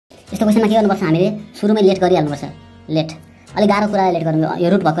यस्तो क्वेशनमा के गर्नुपर्छ हामीले सुरुमै लेट गरिहाल्नुपर्छ लेट अलि गाह्रो कुरालाई लेट गरौँ यो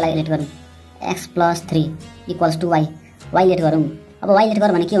रुट भएको लागि लेट गरौँ x+3 equals to y y late गरौँ अब y लेट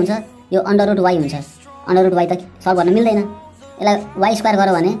गर भने के हुन्छ यो अंडर रुट y हुन्छ अंडर रुट y त सल्भ गर्न मिल्दैन यसलाई y स्क्वायर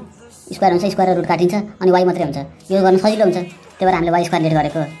गऱ्यो भने स्क्वायर हुन्छ स्क्वायर रुट काटिन्छ अनि y मात्रै हुन्छ यो गर्न सजिलो हुन्छ त्यही भएर हामीले y स्क्वायर लेट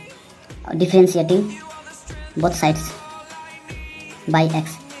गरेको डिफरेन्शिएटिङ both sides by x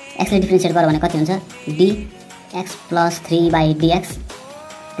x ले डिफरेन्शिएट गर भने कति हुन्छ dx+3/dx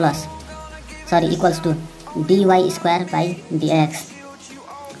plus sorry equals to dy square by dx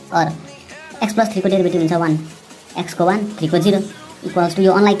और x+3 को डेरिभेटिभ हुन्छ 1 x को 1 3 को 0 इक्वल्स टु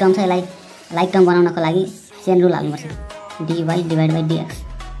यो अनलाइक टर्म छ यसलाई लाइक टर्म बनाउनको लागि चेन रुल हाल्नुपर्छ dy डिभाइड बाइ dx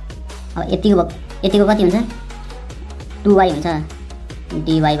अब यतिको कति हुन्छ 2y हुन्छ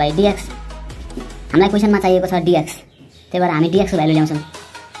dy बाइ dx हामीलाई क्वेशनमा चाहिएको छ dx त्यही भएर हामी dx को भ्यालु ल्याउँछौँ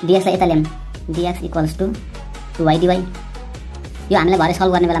dx लाई यता ल्याऊँ dx equals to 2y dy यो हामीलाई भरे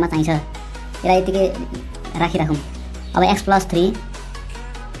सल्भ गर्ने बेलामा चाहिन्छ यसलाई यतिकै राखिराखौँ अब x+3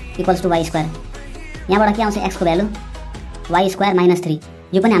 equals to y square यहाँबाट के आउँछ x को भ्यालु y स्क्वायर माइनस 3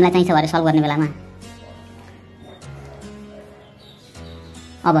 यो पनि हामीलाई चाहिन्छ भरे सल्भ गर्ने बेलामा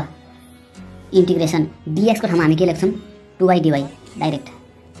अब इंटीग्रेशन dx को ठाउँमा हामी के लेख्छौं 2y dy direct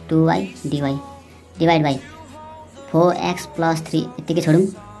 2y dy divide by 4x+3 यतिकै छोडौं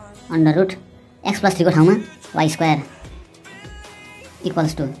अंडर रुट x+3 को ठाउँमा y square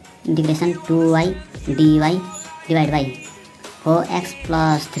equals to integration 2y dy divide by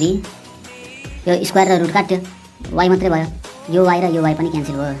 4x+3 यो स्क्वायर र रुट काट्यो y मात्रै भयो यो y र यो y पनि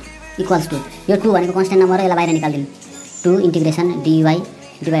क्यान्सल भयो इक्वल्स टु यो 2 भनेको कन्स्टेन्ट नम्बर हो यसलाई बाहिर निकाल्दिनु 2 integration dy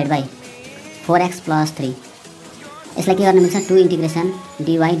divide by 4x+3 यसलाई के गर्न मिल्छ 2 integration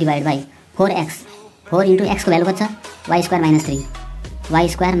dy divide by 4x 4 into x को भ्यालु कति छ y square minus 3 y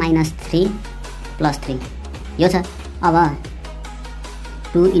square minus 3 plus 3 यो छ अब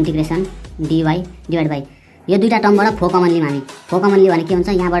 2 इंटीग्रेशन dy डिवाइड बाइ यो दुईटा टर्मबाट 4 कमन लियौं हामी 4 कमन लियो भने के हुन्छ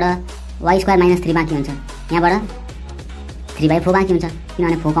यहाँबाट y स्क्वायर माइनस 3 बाँकी हुन्छ यहाँबाट 3/4 बाँकी हुन्छ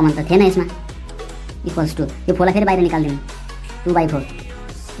किनभने 4 कमन त थिएन यसमा इक्वल्स टु यो 4 लाई फेरि बाहिर निकाल्दिनु 2/4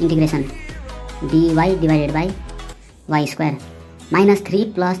 integration dy divided by y square minus 3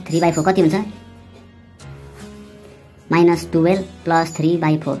 plus 3/4 कति हुन्छ माइनस 12 प्लस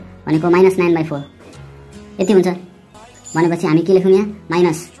 3/4 भनेको माइनस 9/4 यति हुन्छ भनेपछि हामी के लेखौँ यहाँ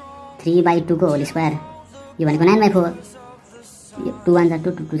माइनस 3/2 को होल स्क्वायर यो भनेको 9/4 यो 2 1 जा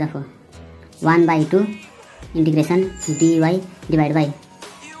 2 2 जा 4 1/2 integration dy divide by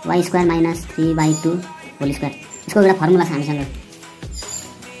y square minus 3/2 whole square यसको एउटा फर्मुला छ हामीसँग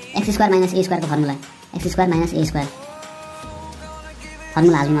x square minus a square को formula x square minus a square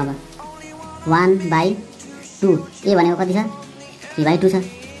formula हाल्दिउँ अब 1/2 a भनेको कति छ 3/2 छ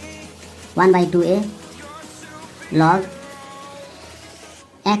 1/2a log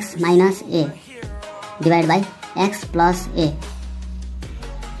x minus a divide by x plus a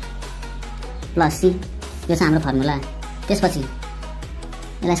plus c यो छ हाम्रो फर्मुला त्यसपछि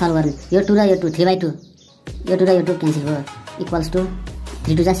यसलाई सल्भ गरौँ यो 2 र यो 2 3/2 यो 2 र यो 2 क्यान्सल भयो इक्वल्स टु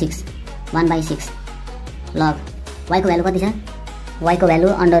 3 2 जा 6 1/6 लग y को भ्यालु कति छ y को भ्यालु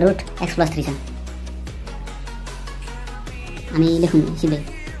अंडर रुट x+3 छ हामी लेखौँ सिधै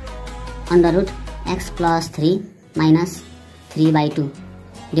under root x+3 minus 3/2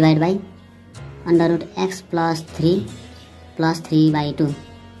 divide by under root x+3 plus 3/2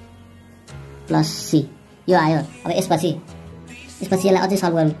 plus c यो आयो अब यसपछि यसलाई अझै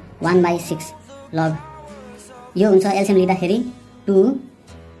सल्भ गरौँ 1/6 लग यो हुन्छ एलसीएम लिँदाखेरि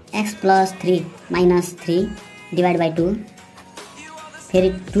 2x+3 माइनस 3 डिवाइड बाइ 2 फेरि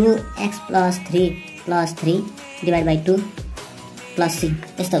 2x+3 plus 3 divide by 2 plus c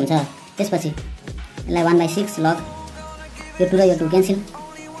यस्तो हुन्छ त्यसपछि यसलाई 1/6 लग यो 2 र यो 2 cancel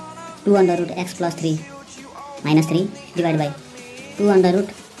 2 under root x+3 minus 3 divide by 2 under root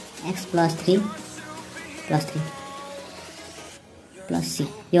x+3 plus 3 plus c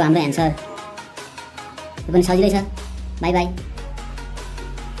यो हाम्रो एन्सर यो पनि सजिलै छ बाइ बाइ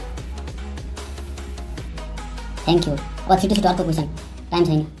थ्याङ्क यू अब छिटो अर्को क्वेसन टाइम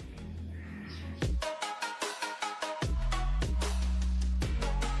छैन